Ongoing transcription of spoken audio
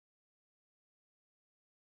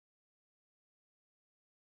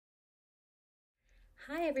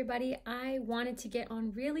Hi everybody, I wanted to get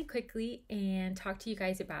on really quickly and talk to you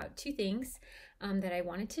guys about two things that I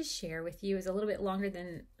wanted to share with you. It's a little bit longer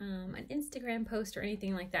than an Instagram post or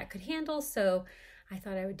anything like that could handle, so I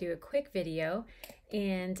thought I would do a quick video.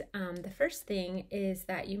 And the first thing is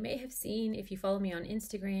that you may have seen, if you follow me on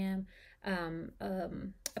Instagram, a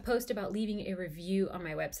post about leaving a review on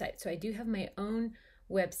my website. So I do have my own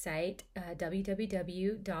website,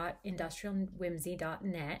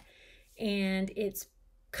 www.industrialwhimsy.net. And it's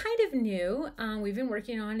kind of new. We've been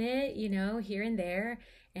working on it, here and there,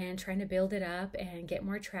 and trying to build it up and get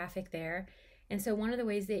more traffic there. And so one of the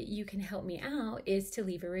ways that you can help me out is to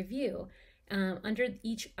leave a review. Under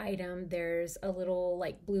each item, there's a little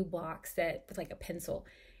like blue box that with like a pencil,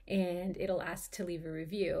 and it'll ask to leave a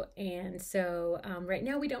review. And so right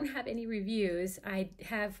now we don't have any reviews. I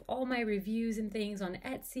have all my reviews and things on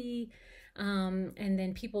Etsy. And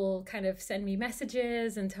then people kind of send me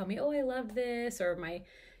messages and tell me, oh, I loved this, or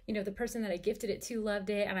the person that I gifted it to loved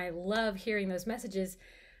it. And I love hearing those messages.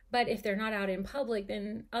 But if they're not out in public,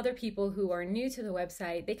 then other people who are new to the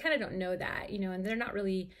website, they kind of don't know that, and they're not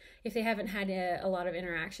really, if they haven't had a lot of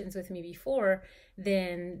interactions with me before,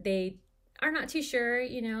 then they are not too sure,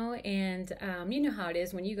 and you know how it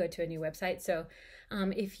is when you go to a new website. So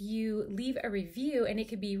if you leave a review, and it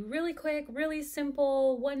could be really quick, really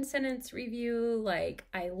simple, one sentence review, like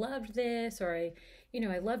I loved this, or I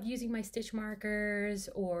loved using my stitch markers,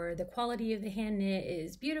 or the quality of the hand knit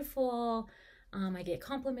is beautiful. I get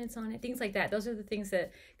compliments on it, things like that. Those are the things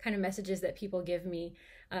that kind of messages that people give me,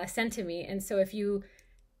 send to me. And so if you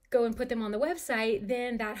go and put them on the website,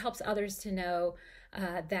 then that helps others to know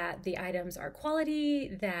that the items are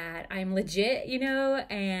quality, that I'm legit,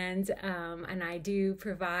 and I do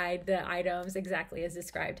provide the items exactly as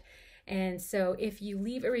described. And so if you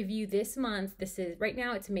leave a review this month, right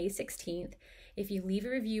now it's May 16th. If you leave a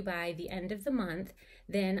review by the end of the month,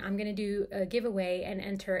 then I'm going to do a giveaway and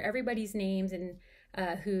enter everybody's names and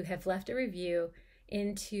who have left a review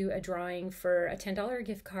into a drawing for a $10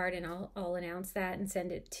 gift card, and I'll announce that and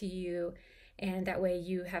send it to you, and that way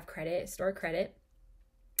you have credit, store credit.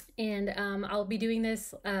 And I'll be doing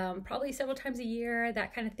this probably several times a year,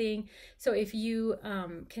 that kind of thing. So if you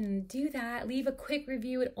can do that, leave a quick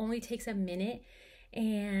review. It only takes a minute,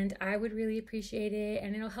 and I would really appreciate it,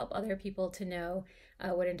 and it'll help other people to know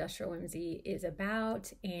what Industrial Whimsy is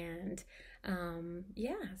about. And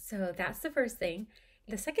yeah, so that's the first thing.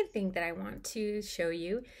 The second thing that I want to show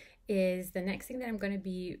you is the next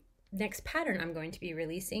pattern I'm going to be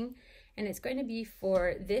releasing, and it's going to be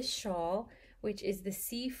for this shawl, which is the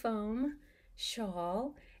sea foam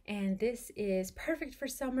shawl. And this is perfect for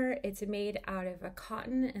summer. It's made out of a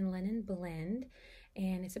cotton and linen blend,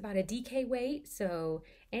 and it's about a DK weight. So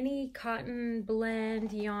any cotton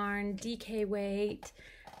blend, yarn, DK weight,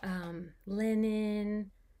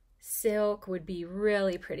 linen, silk would be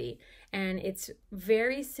really pretty. And it's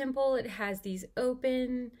very simple. It has these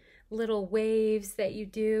open little waves that you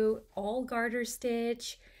do, all garter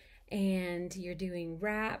stitch, and you're doing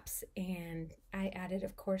wraps. And I added,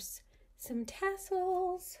 of course, some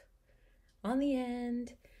tassels on the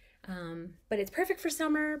end. But it's perfect for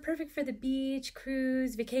summer, perfect for the beach,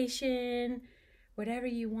 cruise, vacation, whatever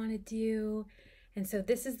you want to do. And so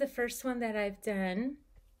this is the first one that I've done,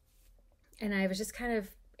 and I was just kind of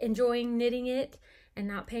enjoying knitting it and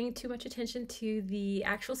not paying too much attention to the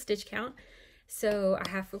actual stitch count. So I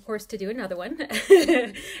have, of course, to do another one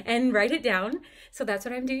and write it down. So that's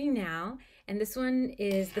what I'm doing now. And this one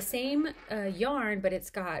is the same yarn, but it's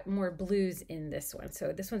got more blues in this one.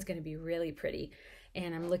 So this one's going to be really pretty.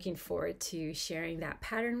 And I'm looking forward to sharing that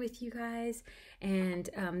pattern with you guys. And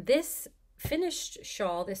this finished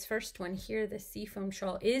shawl, this first one here, the seafoam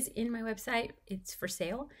shawl, is in my website. It's for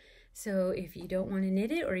sale. So if you don't want to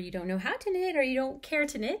knit it, or you don't know how to knit, or you don't care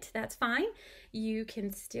to knit, that's fine. You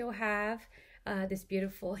can still have this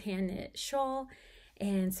beautiful hand knit shawl.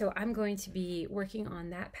 And so I'm going to be working on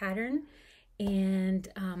that pattern. And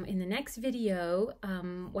in the next video,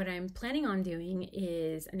 what I'm planning on doing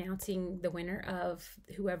is announcing the winner of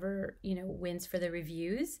whoever, wins for the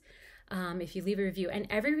reviews. If you leave a review, and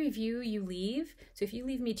every review you leave, so if you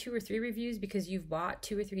leave me 2 or 3 reviews because you've bought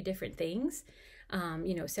 2 or 3 different things,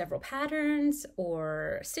 several patterns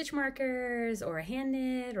or stitch markers or a hand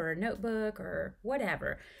knit or a notebook or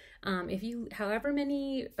whatever, however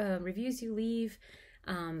many reviews you leave,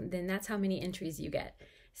 then that's how many entries you get.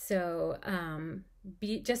 So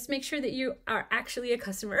just make sure that you are actually a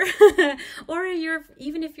customer or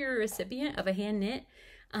even if you're a recipient of a hand knit,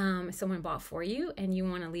 someone bought for you and you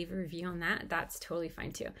want to leave a review on that, that's totally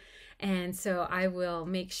fine too. And so I will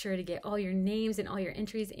make sure to get all your names and all your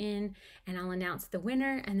entries in, and I'll announce the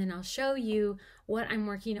winner, and then I'll show you what I'm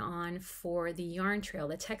working on for the yarn trail,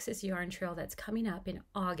 the Texas yarn trail that's coming up in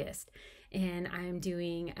August. And I'm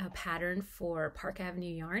doing a pattern for Park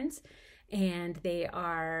Avenue Yarns, and they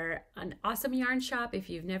are an awesome yarn shop. If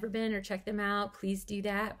you've never been or checked them out, please do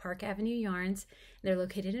that. Park Avenue Yarns. They're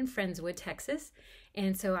located in Friendswood, Texas.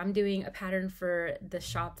 And so I'm doing a pattern for the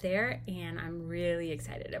shop there, and I'm really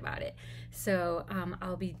excited about it. So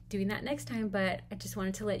I'll be doing that next time, but I just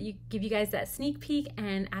wanted to give you guys that sneak peek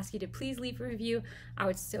and ask you to please leave a review. I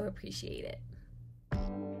would so appreciate it.